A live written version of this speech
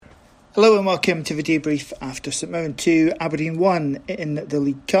Hello and welcome to the debrief after St Mirren 2, Aberdeen 1 in the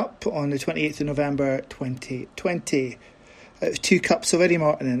League Cup on the 28th of November 2020. Two cups already,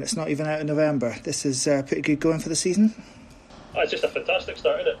 Martin, and it's not even out in November. This is pretty good going for the season. It's just a fantastic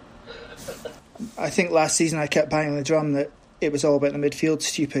start, isn't it? I think last season I kept banging the drum that it was all about the midfield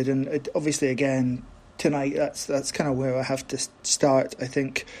stupid, and obviously again tonight that's kind of where I have to start. I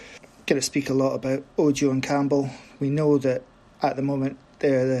think I'm going to speak a lot about Ojo and Campbell. We know that at the moment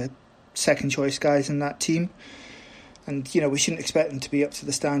they're the second choice guys in that team, and we shouldn't expect them to be up to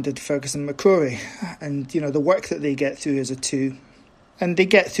the standard Ferguson McCrory, and the work that they get through as a two, and they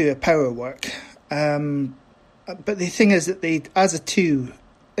get through a power work, but the thing is that they, as a two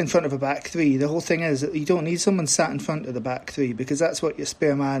in front of a back three, the whole thing is that you don't need someone sat in front of the back three, because that's what your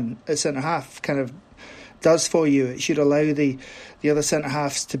spare man at centre half kind of does for you. It should allow the other centre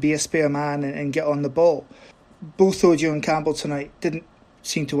halves to be a spare man and get on the ball. Both Ojo and Campbell tonight didn't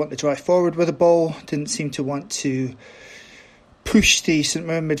seem to want to drive forward with the ball, didn't seem to want to push the St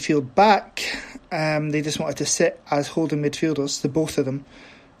Mirren midfield back. They just wanted to sit as holding midfielders, the both of them,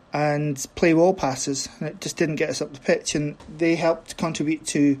 and play wall passes, and it just didn't get us up the pitch. And they helped contribute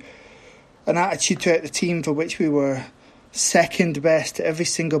to an attitude throughout the team for which we were second best to every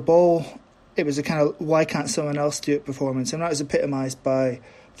single ball. It was a kind of why can't someone else do it performance, and that was epitomised by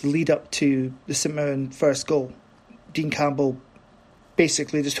the lead up to the St Mirren first goal. Dean Campbell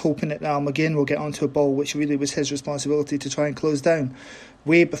basically just hoping that Al McGinn will get onto a ball which really was his responsibility to try and close down,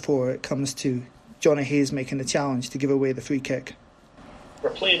 way before it comes to Johnny Hayes making the challenge to give away the free kick.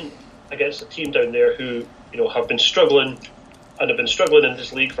 We're playing against a team down there who have been struggling and have been struggling in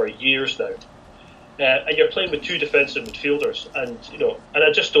this league for years now, and you're playing with two defensive midfielders, and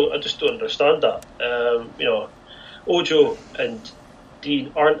I just don't understand that. Ojo and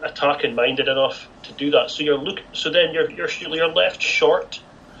Dean aren't attacking minded enough to do that. So then you're left short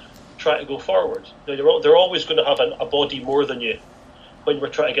trying to go forward. They're always going to have a body more than you when we're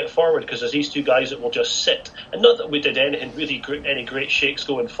trying to get forward, because there's these two guys that will just sit. And not that we did anything really any great shakes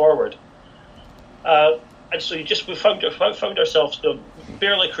going forward. And so we found ourselves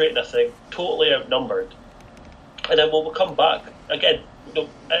barely creating a thing, totally outnumbered. And then we'll come back again.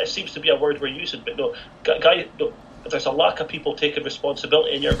 It seems to be a word we're using, but there's a lack of people taking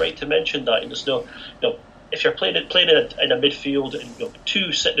responsibility, and you're right to mention that. If you're playing in a midfield and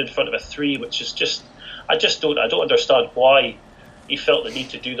two sitting in front of a three, which is just, I don't understand why he felt the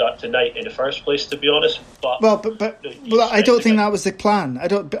need to do that tonight in the first place, to be honest. But I don't think that was the plan.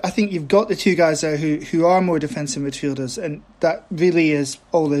 I think you've got the two guys there who are more defensive midfielders, and that really is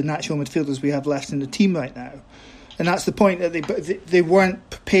all the natural midfielders we have left in the team right now. And that's the point, that they weren't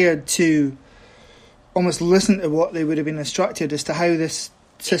prepared to almost listen to what they would have been instructed as to how this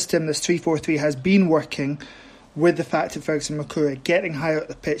system, this 3-4-3, has been working, with the fact of Ferguson McCrory getting higher up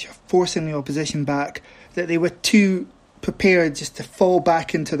the pitch, forcing the opposition back, that they were too prepared just to fall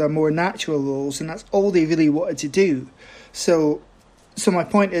back into their more natural roles, and that's all they really wanted to do. So my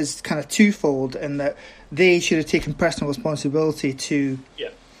point is kind of twofold, in that they should have taken personal responsibility to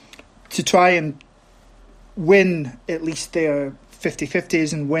try and win at least their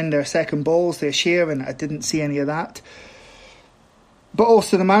 50-50s and win their second balls, their share, and I didn't see any of that. But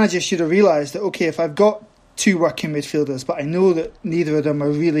also the manager should have realised that, okay, if I've got two working midfielders, but I know that neither of them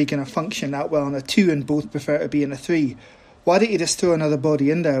are really going to function that well in a two and both prefer to be in a three, why don't you just throw another body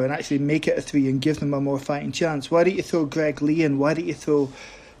in there and actually make it a three and give them a more fighting chance? Why don't you throw Greg Lee in? Why don't you throw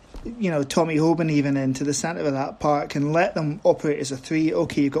Tommy Hoban even into the centre of that park and let them operate as a three?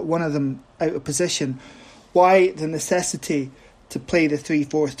 Okay, you've got one of them out of position. Why the necessity to play the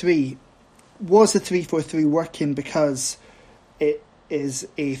 3-4-3? Was the 3-4-3 working because it is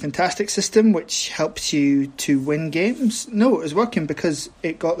a fantastic system which helps you to win games? No, it was working because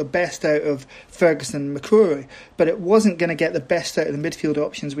it got the best out of Ferguson and McCrory, but it wasn't going to get the best out of the midfield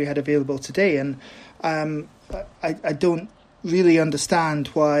options we had available today. And I don't really understand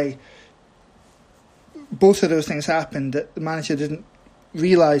why both of those things happened, that the manager didn't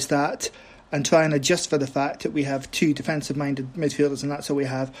realise that and try and adjust for the fact that we have two defensive-minded midfielders and that's all we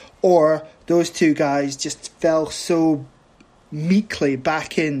have, or those two guys just fell so meekly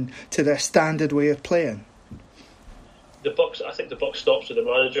back in to their standard way of playing. I think the buck stops with the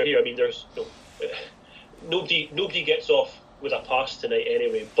manager here. I mean, there's nobody gets off with a pass tonight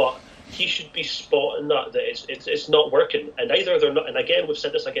anyway, but he should be spotting that it's not working, and either they're not. And again, we've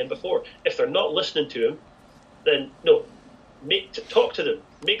said this again before. If they're not listening to him, then talk to them,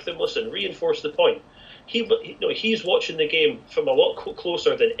 make them listen, reinforce the point. He's watching the game from a lot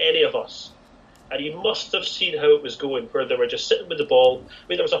closer than any of us. And he must have seen how it was going, where they were just sitting with the ball. I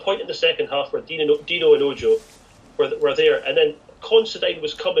mean, there was a point in the second half where Dino and Ojo were there, and then Considine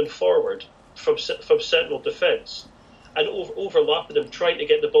was coming forward from central defence and overlapping them, trying to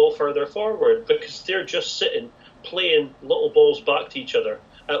get the ball further forward because they're just sitting playing little balls back to each other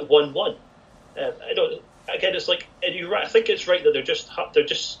at 1-1. I don't. Again, it's like, and I think it's right that they're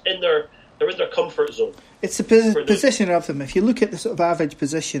just in their comfort zone. It's the position of them. If you look at the sort of average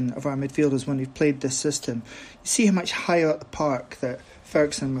position of our midfielders when we've played this system, you see how much higher at the park that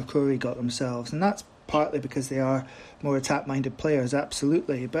Ferguson and McCrory got themselves, and that's partly because they are more attack-minded players,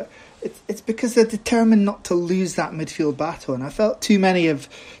 absolutely, but it's because they're determined not to lose that midfield battle. And I felt too many of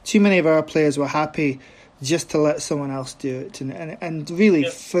our players were happy just to let someone else do it, and really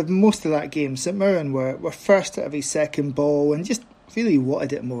for most of that game, St Mirren were first at every second ball and just really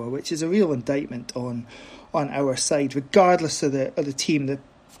wanted it more, which is a real indictment on our side, regardless of the team that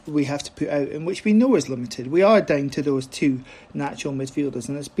we have to put out, and which we know is limited. We are down to those two natural midfielders,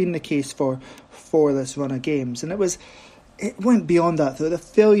 and it's been the case for this run of games. And it went beyond that, though. The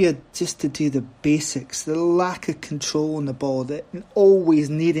failure just to do the basics, the lack of control on the ball,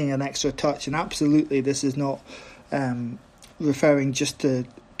 always needing an extra touch. And absolutely, this is not referring just to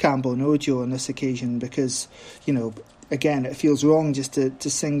Campbell and Ojo on this occasion, because, again, it feels wrong just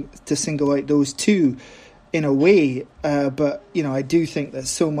to single out those two in a way. But, I do think that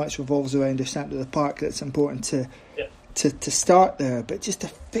so much revolves around the centre of the park that it's important to start there, but just a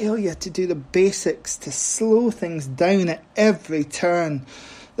failure to do the basics, to slow things down at every turn.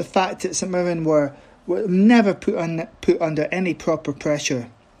 The fact that St Mirren were never put under any proper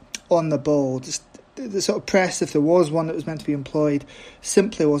pressure on the ball, just the sort of press, if there was one that was meant to be employed,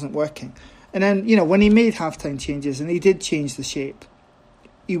 simply wasn't working. And then, when he made half-time changes, and he did change the shape,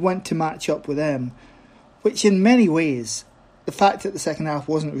 he went to match up with them, which in many ways, the fact that the second half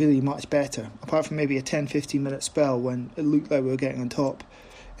wasn't really much better, apart from maybe a 10-15 minute spell when it looked like we were getting on top,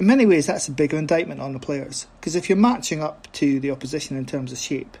 in many ways that's a bigger indictment on the players. Because if you're matching up to the opposition in terms of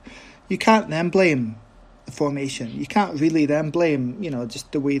shape, you can't then blame the formation. You can't really then blame,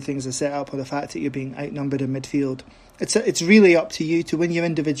 just the way things are set up, or the fact that you're being outnumbered in midfield. It's really up to you to win your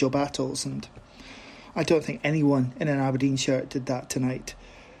individual battles, and I don't think anyone in an Aberdeen shirt did that tonight.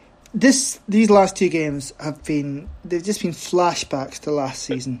 These last two games they've just been flashbacks to last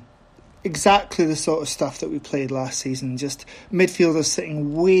season. Exactly the sort of stuff that we played last season. Just midfielders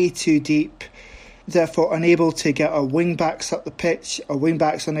sitting way too deep, therefore unable to get our wing backs up the pitch, our wing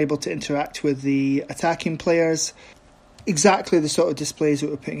backs unable to interact with the attacking players. Exactly the sort of displays that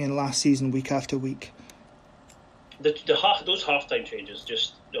we're putting in last season, week after week. Those half-time changes,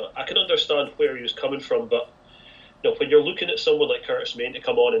 just I can understand where he was coming from, but when you're looking at someone like Curtis Main to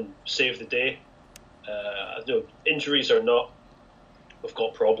come on and save the day, injuries or not, we've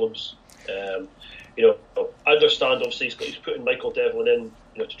got problems. I understand obviously he's putting Michael Devlin in,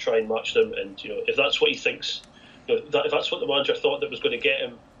 to try and match them, and if that's what he thinks, if that's what the manager thought that was going to get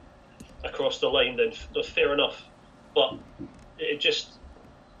him across the line, then fair enough. But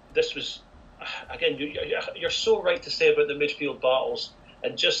this was again, you're so right to say about the midfield battles.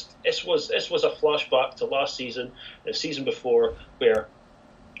 And this was a flashback to last season, the season before, where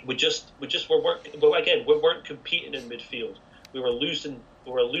we weren't competing in midfield. We were losing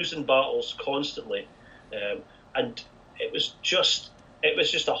battles constantly, and it was just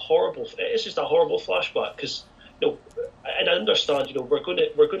a horrible flashback. Because and I understand, we're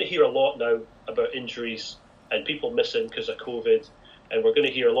going to hear a lot now about injuries and people missing because of COVID, and we're going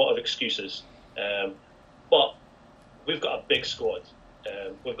to hear a lot of excuses. But we've got a big squad.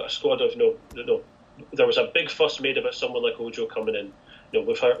 We've got a squad of there was a big fuss made about someone like Ojo coming in.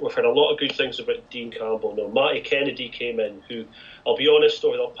 We've heard a lot of good things about Dean Campbell. Matty Kennedy came in, who, I'll be honest,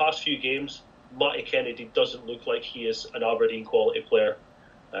 over the past few games, Matty Kennedy doesn't look like he is an Aberdeen quality player.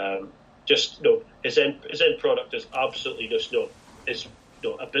 His end product is absolutely is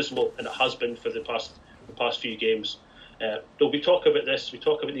abysmal, and it has been for the past few games. We talk about this. We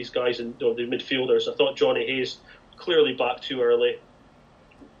talk about these guys and the midfielders. I thought Johnny Hayes clearly back too early.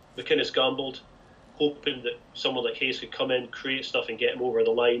 McInnes gambled, hoping that someone like Hayes could come in, create stuff and get him over the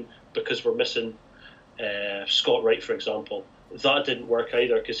line, because we're missing Scott Wright, for example. That didn't work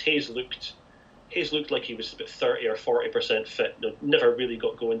either, because Hayes looked like he was about 30 or 40% fit. Never really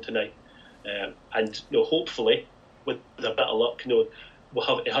got going tonight. And hopefully, with a bit of luck,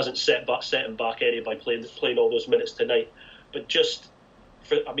 it hasn't set him back any by playing all those minutes tonight. But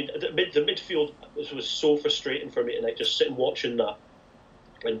the midfield was so frustrating for me tonight, just sitting watching that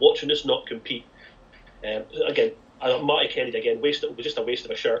and watching us not compete. Again, Matty Kennedy again, was just a waste of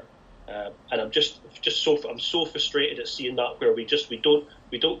a shirt, and I'm so frustrated at seeing that, where we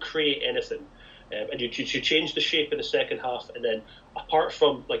don't create anything, and you change the shape in the second half, and then apart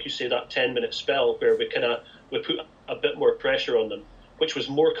from, like you say, that 10-minute spell where we put a bit more pressure on them, which was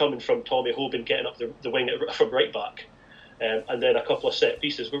more coming from Tommy Hoban getting up the wing from right back, and then a couple of set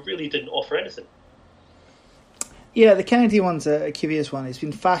pieces where really didn't offer anything. Yeah, the Kennedy one's a curious one. He's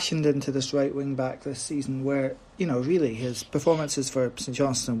been fashioned into this right wing back this season where, really his performances for St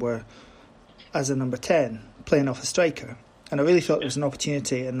Johnstone were as a number 10, playing off a striker. And I really thought there was an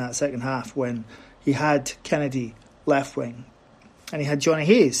opportunity in that second half when he had Kennedy left wing and he had Johnny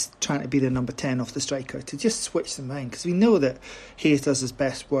Hayes trying to be the number 10 off the striker to just switch them around, because we know that Hayes does his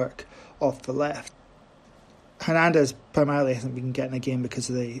best work off the left. Hernandez primarily hasn't been getting a game because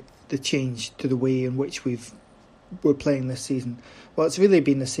of the change to the way in which we're playing this season. Well, it's really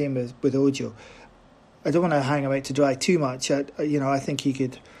been the same with Ojo. I don't want to hang him out to dry too much. I think he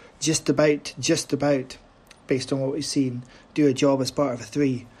could just about, based on what we've seen, do a job as part of a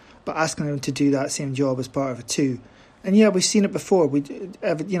 3. But asking him to do that same job as part of a 2, and yeah, we've seen it before.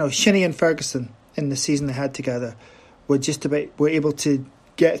 Shinnie and Ferguson in the season they had together were able to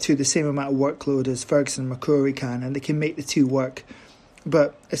get through the same amount of workload as Ferguson and McCrory can, and they can make the 2 work.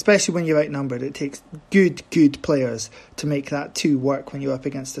 But especially when you're outnumbered, it takes good players to make that 2 work when you're up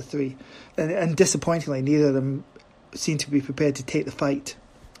against a 3. And disappointingly, neither of them seem to be prepared to take the fight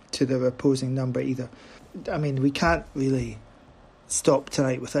to their opposing number either. I mean, we can't really stop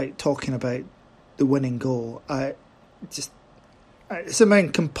tonight without talking about the winning goal. St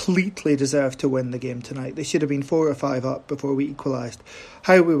Mirren completely deserved to win the game tonight. They should have been 4 or 5 up before we equalised.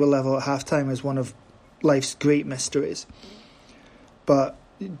 How we were level at half-time is one of life's great mysteries. But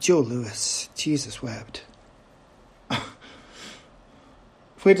Joe Lewis, Jesus wept.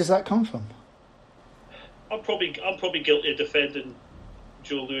 Where does that come from? I'm probably guilty of defending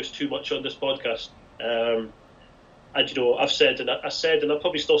Joe Lewis too much on this podcast. And I've said, and I'll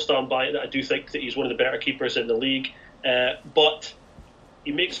probably still stand by it, that I do think that he's one of the better keepers in the league. But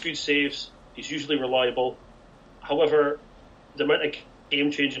he makes good saves. He's usually reliable. However, the amount of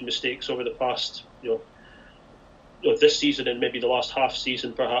game-changing mistakes over the past, this season and maybe the last half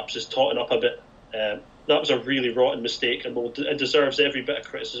season perhaps has taught up a bit. That was a really rotten mistake and deserves every bit of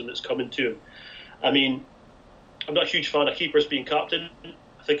criticism that's coming to him. I mean, I'm not a huge fan of keepers being captain.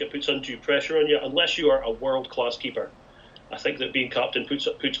 I think it puts undue pressure on you, unless you are a world-class keeper. I think that being captain puts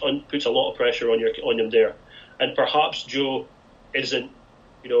a lot of pressure on him there. And perhaps Joe isn't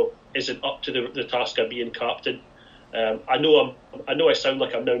up to the task of being captain. I know I sound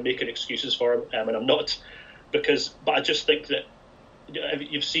like I'm now making excuses for him, and I'm not. But I just think that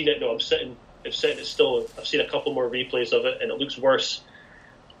you've seen it. No, I've seen it still. I've seen a couple more replays of it, and it looks worse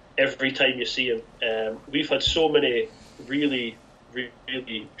every time you see him. We've had so many really,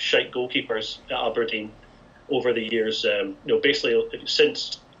 really shite goalkeepers at Aberdeen over the years. Basically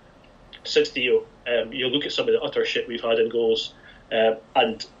since Theo, you look at some of the utter shit we've had in goals,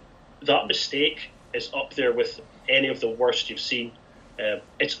 and that mistake is up there with any of the worst you've seen.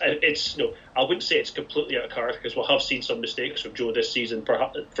 It's I wouldn't say it's completely out of character, because we'll have seen some mistakes from Joe this season,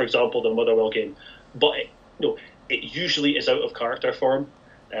 perhaps, for example, the Motherwell game, but it usually is out of character for him,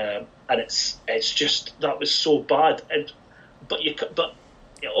 and it's just, that was so bad, but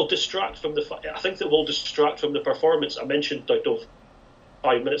it'll distract from the. I think that will distract from the performance. I mentioned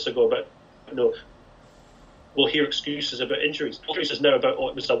 5 minutes ago about we'll hear excuses about injuries. Excuses now about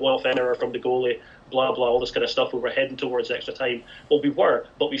it was a one-off error from the goalie, blah blah, all this kind of stuff. We were heading towards extra time. Well, we were,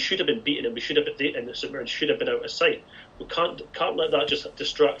 but we should have been beaten, and we should have been, and St Mirren should have been out of sight. We can't let that just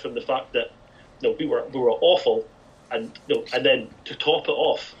distract from the fact that we were awful, and then to top it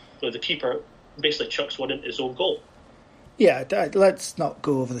off, the keeper basically chucks one into his own goal. Yeah, let's not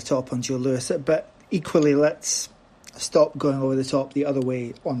go over the top on Joe Lewis, but equally let's stop going over the top the other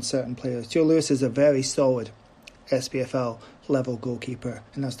way on certain players. Joe Lewis is a very solid SPFL level goalkeeper,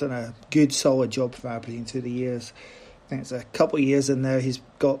 and has done a good solid job for Aberdeen through the years. I think it's a couple of years in there he's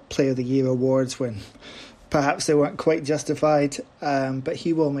got Player of the Year awards when perhaps they weren't quite justified, but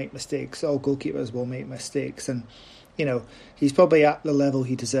he will make mistakes. All goalkeepers will make mistakes, and he's probably at the level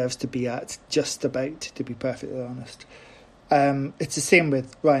he deserves to be at, just about, to be perfectly honest. It's the same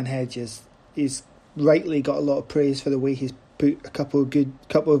with Ryan Hedges. He's rightly got a lot of praise for the way he's put a couple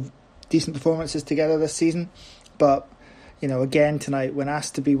of decent performances together this season, but again tonight, when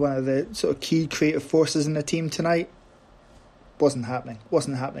asked to be one of the sort of key creative forces in the team tonight, wasn't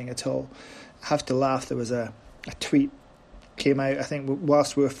happening at all. I have to laugh. There was a tweet came out, I think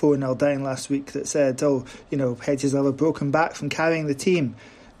whilst we were 4-0 down last week, that said, Hedges will have a broken back from carrying the team.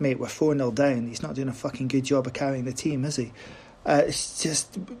 Mate, we're 4-0 down. He's not doing a fucking good job of carrying the team, is he? It's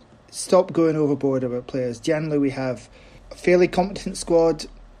just, stop going overboard about players. Generally, we have a fairly competent squad,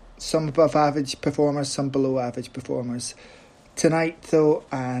 some above average performers, some below average performers. Tonight, though,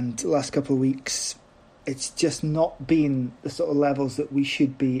 and the last couple of weeks, it's just not been the sort of levels that we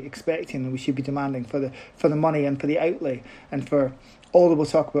should be expecting and we should be demanding for the money and for the outlay and for all that we'll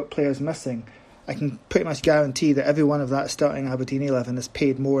talk about players missing. I can pretty much guarantee that every one of that starting Aberdeen 11 is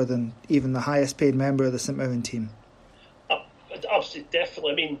paid more than even the highest paid member of the St Mirren team. Absolutely,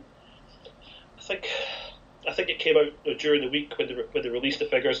 definitely. I mean, I think it came out during the week when they released the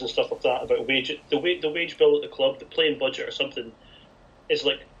figures and stuff like that about the wage bill at the club, the playing budget or something, is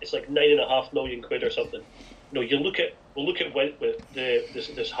like £9.5 million or something. We'll look at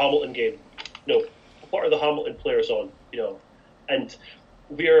this Hamilton game. What are the Hamilton players on? And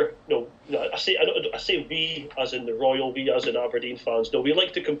we're I say we as in the Royal, we as in Aberdeen fans. We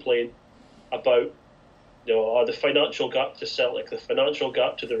like to complain about the financial gap to Celtic, the financial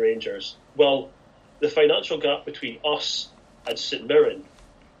gap to the Rangers. Well, the financial gap between us and St Mirren,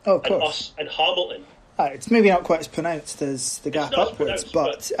 and us and Hamilton. It's maybe not quite as pronounced as the gap upwards,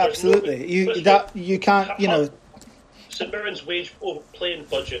 but absolutely, you can't. St Mirren's playing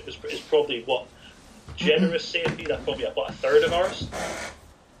budget is probably what generous say would be. That's probably about a third of ours.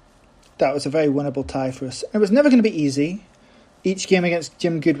 That was a very winnable tie for us. It was never going to be easy. Each game against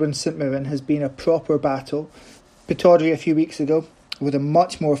Jim Goodwin's St Mirren has been a proper battle. Pittodrie a few weeks ago with a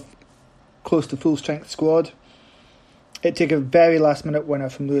much more close to full strength squad. It took a very last minute winner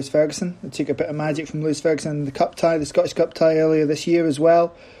from Lewis Ferguson. It took a bit of magic from Lewis Ferguson in the cup tie, the Scottish Cup tie earlier this year as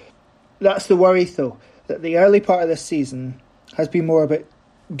well. That's the worry though, that the early part of this season has been more about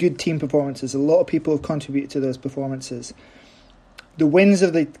good team performances. A lot of people have contributed to those performances. The wins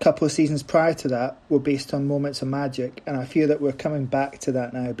of the couple of seasons prior to that were based on moments of magic, and I fear that we're coming back to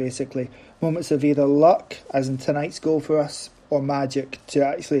that now, basically. Moments of either luck, as in tonight's goal for us, or magic to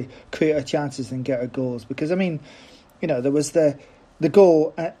actually create our chances and get our goals. Because, I mean, there was the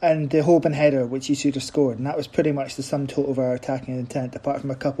goal and the Hoban header, which he should have scored, and that was pretty much the sum total of our attacking intent, apart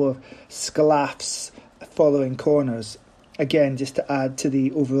from a couple of sclaffs following corners. Again, just to add to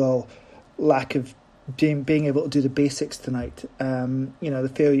the overall lack of being able to do the basics tonight.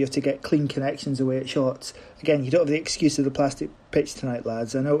 The failure to get clean connections away at shots. Again, you don't have the excuse of the plastic pitch tonight,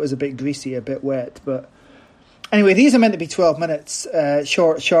 lads. I know it was a bit greasy, a bit wet, but anyway, these are meant to be 12 minutes,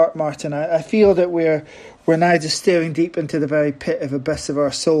 short, Martin. I feel that we're now just staring deep into the very pit of abyss of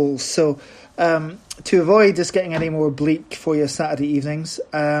our souls. So to avoid just getting any more bleak for your Saturday evenings,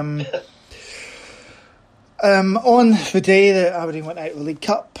 on the day that Aberdeen went out of the League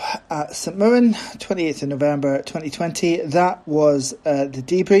Cup at St Mirren, 28th of November 2020, that was the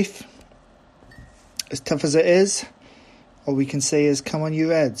debrief. As tough as it is, all we can say is come on you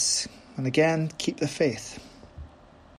Reds, and again, keep the faith.